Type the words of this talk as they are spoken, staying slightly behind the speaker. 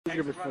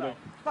Give it footing.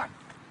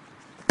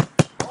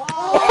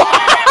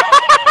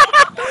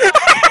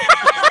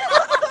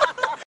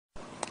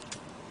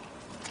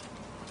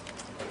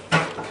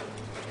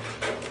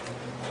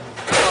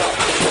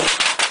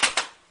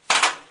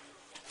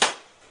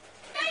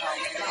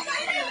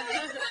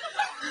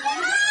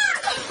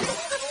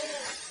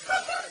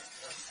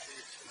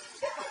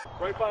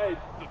 Right by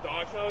the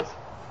doghouse.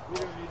 We're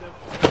gonna need them.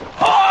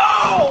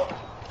 Oh!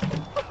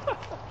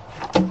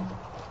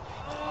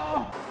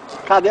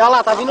 Cadê? Olha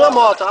lá, tá vindo uma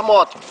moto, a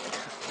moto.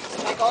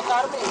 É igual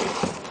carro mesmo.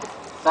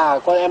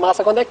 Ah, é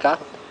massa quando é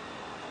carro.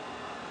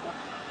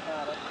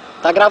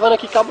 Tá gravando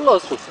aqui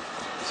cabuloso, filho.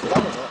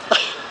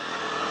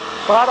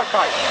 Para,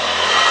 Caio.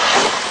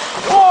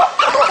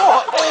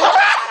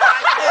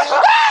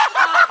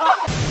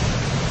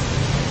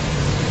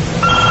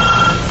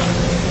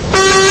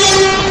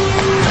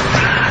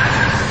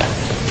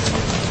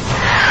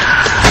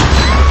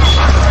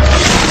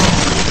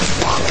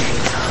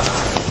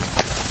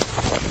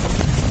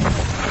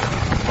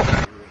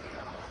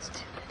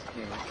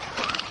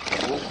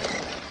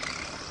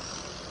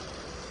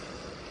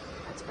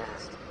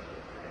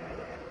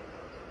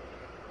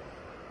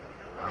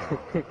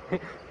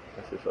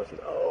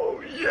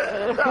 Oh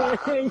yeah!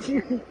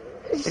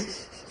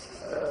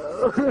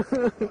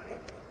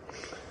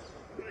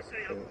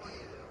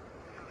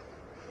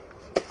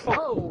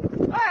 Oh,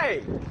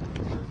 hey!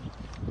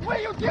 What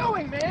are you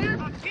doing,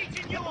 man? I'm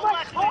teaching you a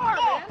lesson in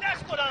golf.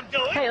 That's what I'm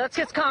doing. Hey, let's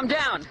just calm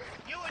down.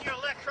 You and your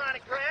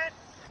electronic grad.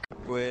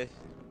 With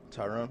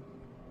Tyrone?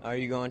 Are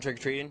you going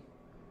trick-or-treating?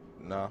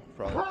 No,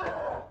 probably.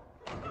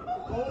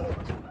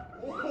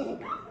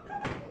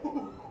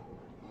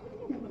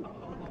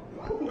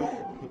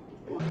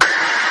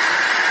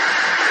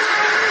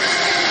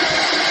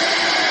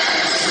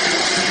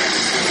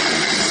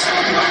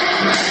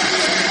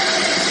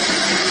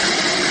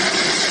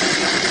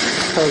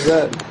 How's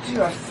that? Dude,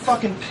 I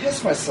fucking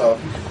pissed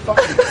myself, you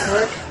fucking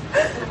prick.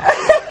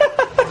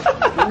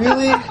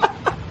 Really?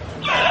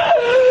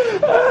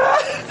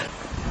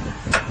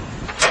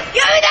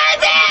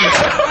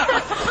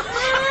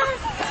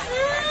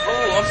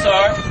 Oh, I'm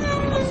sorry.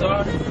 I'm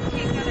sorry.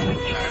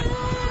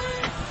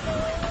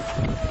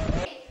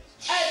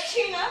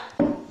 Tuna.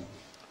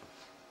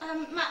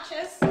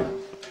 Matches.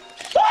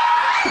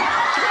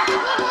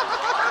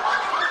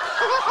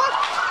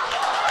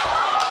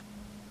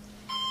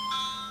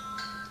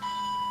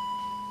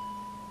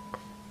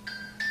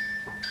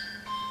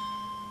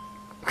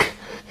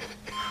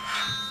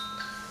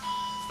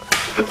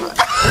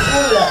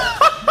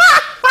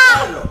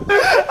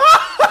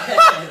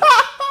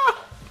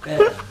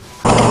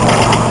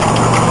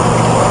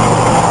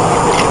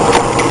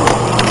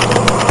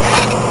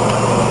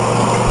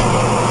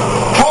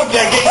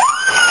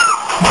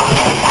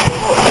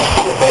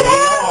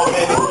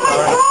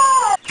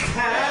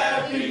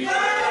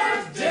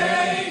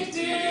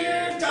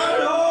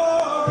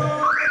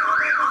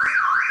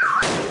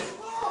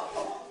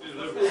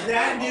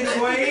 That did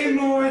way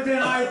more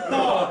than I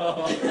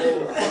thought.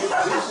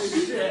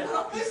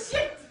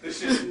 This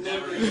shit's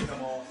never gonna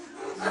come off.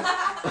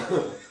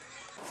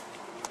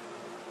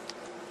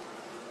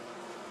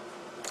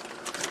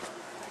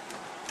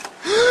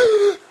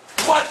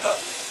 What the?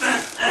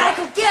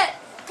 Michael,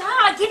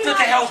 God, get him What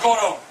the hell's going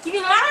on? Get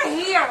him out of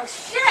here!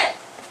 Shit!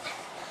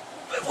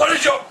 What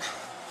is your?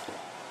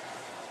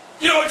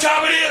 You know what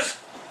time it is?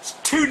 It's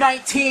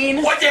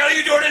 2:19. What the hell are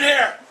you doing in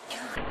here?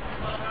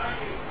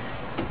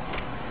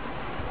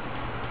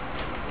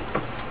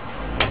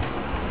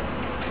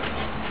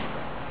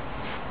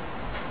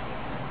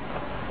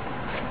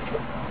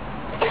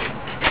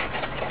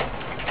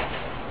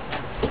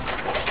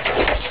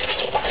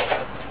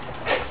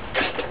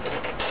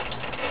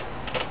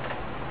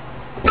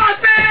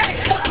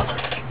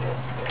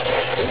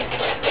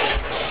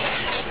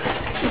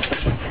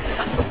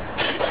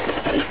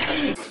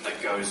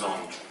 That goes on.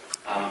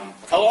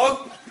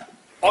 Hello?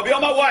 I'll be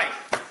on my way.